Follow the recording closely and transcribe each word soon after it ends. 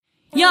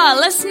You're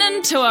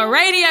listening to a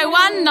Radio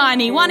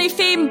 191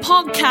 FM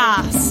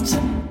podcast.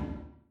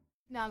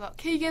 Now I've got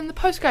Keegan, the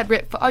Post-grad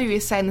rep for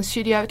OUSA in the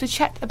studio to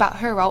chat about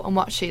her role and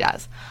what she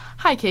does.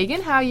 Hi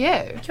Keegan, how are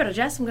you? Kia ora,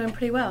 Jess. I'm going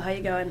pretty well. How are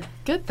you going?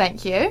 Good,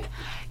 thank you.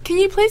 Can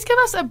you please give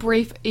us a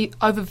brief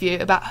overview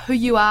about who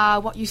you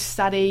are, what you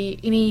study,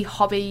 any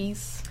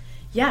hobbies?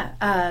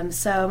 Yeah,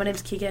 so my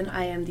name's Keegan.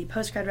 I am the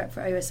Post-grad rep for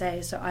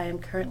OUSA, so I am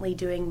currently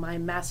doing my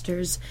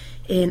master's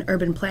in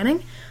urban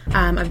planning.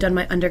 I've done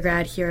my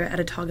undergrad here at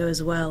Otago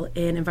as well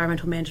in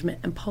environmental management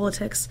and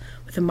politics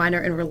with a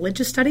minor in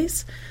religious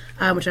studies,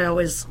 which I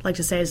always like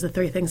to say is the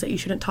three things that you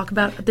shouldn't talk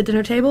about at the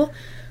dinner table.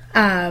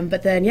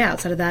 But then, yeah,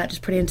 outside of that,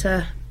 just pretty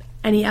into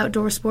any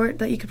outdoor sport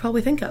that you could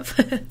probably think of.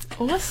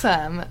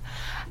 Awesome.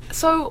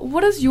 So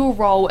what is your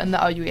role in the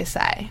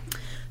OUSA?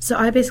 So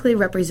I basically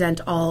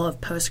represent all of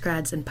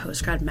postgrads and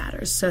postgrad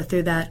matters. So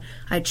through that,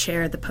 I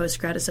chair the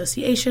Post-grad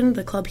Association,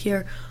 the club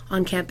here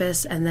on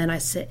campus, and then I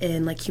sit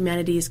in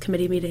humanities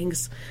committee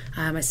meetings.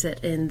 I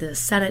sit in the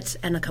Senate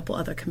and a couple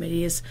other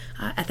committees,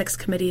 ethics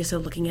committee, so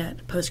looking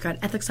at postgrad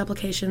ethics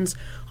applications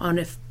on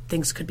if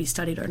things could be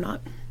studied or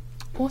not.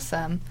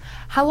 Awesome.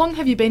 How long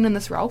have you been in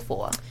this role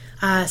for?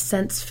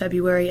 Since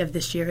February of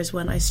this year is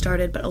when I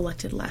started, but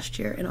elected last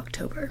year in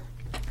October.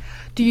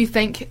 Do you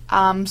think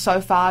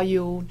so far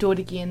you'll do it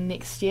again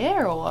next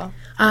year, or?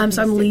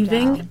 So I'm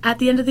leaving at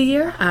the end of the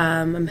year.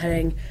 I'm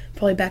heading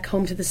probably back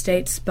home to the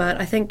States, but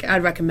I think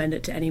I'd recommend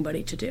it to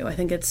anybody to do. I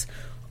think it's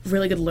a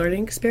really good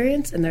learning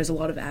experience, and there's a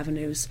lot of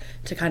avenues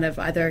to kind of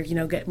either,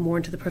 get more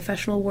into the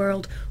professional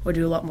world or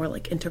do a lot more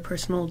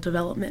interpersonal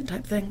development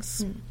type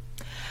things.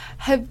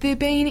 Have there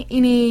been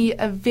any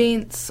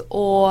events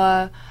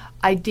or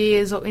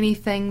ideas or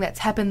anything that's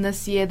happened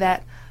this year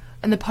that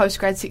in the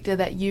postgrad sector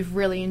that you've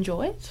really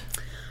enjoyed?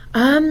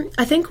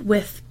 I think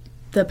with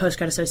the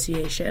Post-grad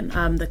Association,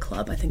 the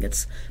club, I think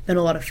it's been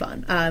a lot of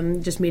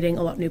fun. Just meeting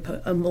a lot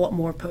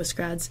more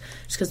postgrads,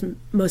 just because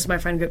most of my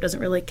friend group doesn't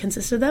really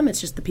consist of them. It's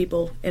just the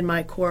people in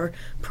my core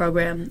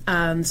program.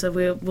 So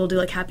we'll do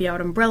happy hour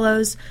at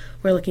Umbrellas.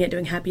 We're looking at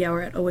doing happy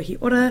hour at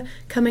Ora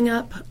coming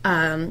up.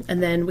 And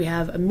then we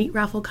have a meat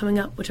raffle coming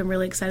up, which I'm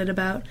really excited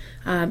about.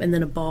 And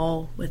then a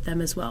ball with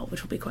them as well,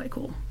 which will be quite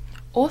cool.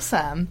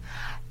 Awesome.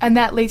 And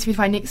that leads me to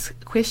my next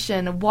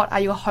question. What are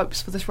your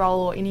hopes for this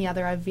role or any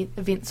other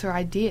events or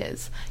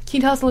ideas? Can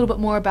you tell us a little bit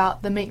more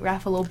about the meat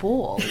raffle or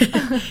ball?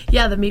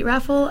 Yeah, the meat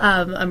raffle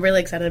I'm really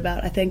excited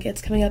about. I think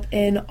it's coming up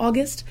in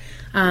August.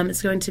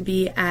 It's going to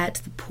be at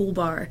the pool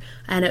bar,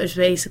 and it was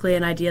basically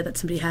an idea that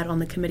somebody had on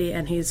the committee,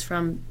 and he's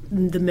from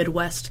the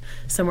Midwest,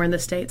 somewhere in the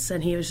States,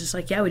 and he was just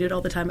yeah, we do it all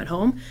the time at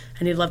home,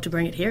 and he'd love to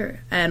bring it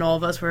here. And all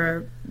of us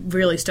were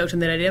really stoked on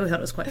that idea. We thought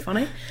it was quite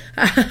funny.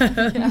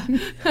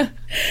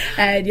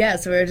 And yeah,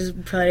 so we're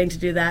just planning to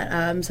do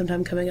that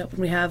sometime coming up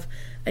when we have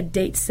a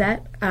date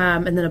set,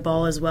 and then a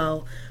ball as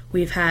well.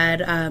 We've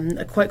had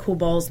quite cool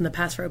balls in the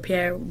past for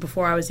OPA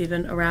before I was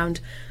even around.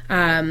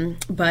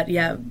 But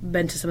yeah,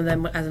 been to some of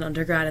them as an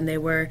undergrad, and they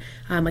were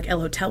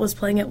El Hotel was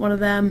playing at one of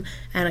them,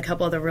 and a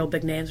couple other real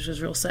big names, which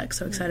was real sick.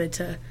 So excited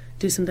to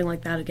do something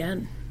like that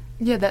again.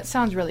 Yeah, that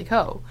sounds really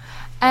cool.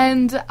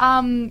 And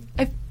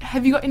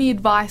have you got any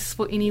advice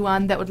for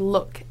anyone that would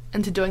look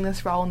into doing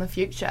this role in the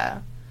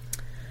future?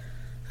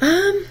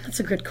 That's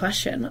a good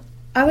question.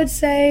 I would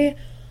say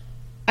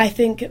I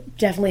think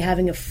definitely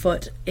having a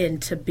foot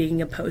into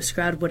being a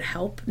postgrad would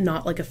help,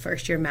 not a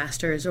first-year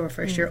master's or a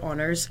first-year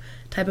honors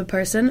type of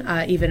person.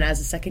 Even as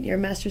a second-year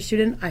master's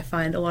student, I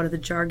find a lot of the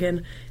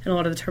jargon and a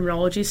lot of the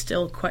terminology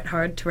still quite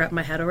hard to wrap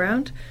my head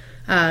around.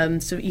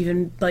 So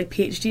even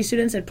PhD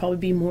students, I'd probably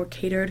be more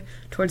catered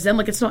towards them.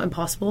 It's not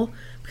impossible,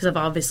 because I've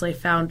obviously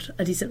found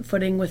a decent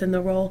footing within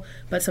the role,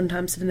 but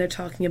sometimes sitting there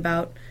talking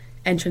about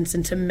entrance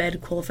into med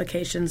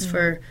qualifications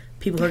for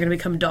people who are going to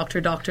become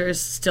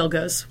doctors still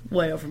goes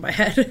way over my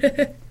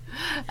head.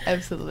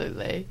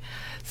 Absolutely.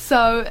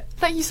 So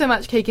thank you so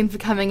much, Keegan, for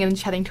coming in and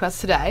chatting to us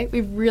today.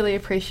 We really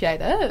appreciate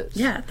it.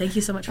 Yeah, thank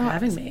you so much for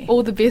having me.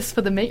 All the best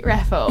for the meat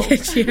raffle.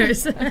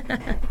 Cheers.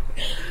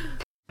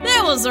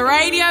 There was a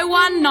Radio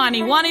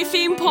 191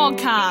 FM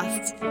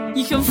podcast.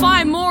 You can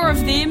find more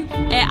of them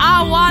at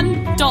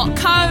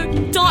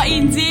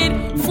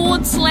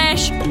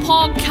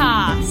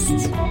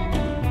r1.co.nz/podcast.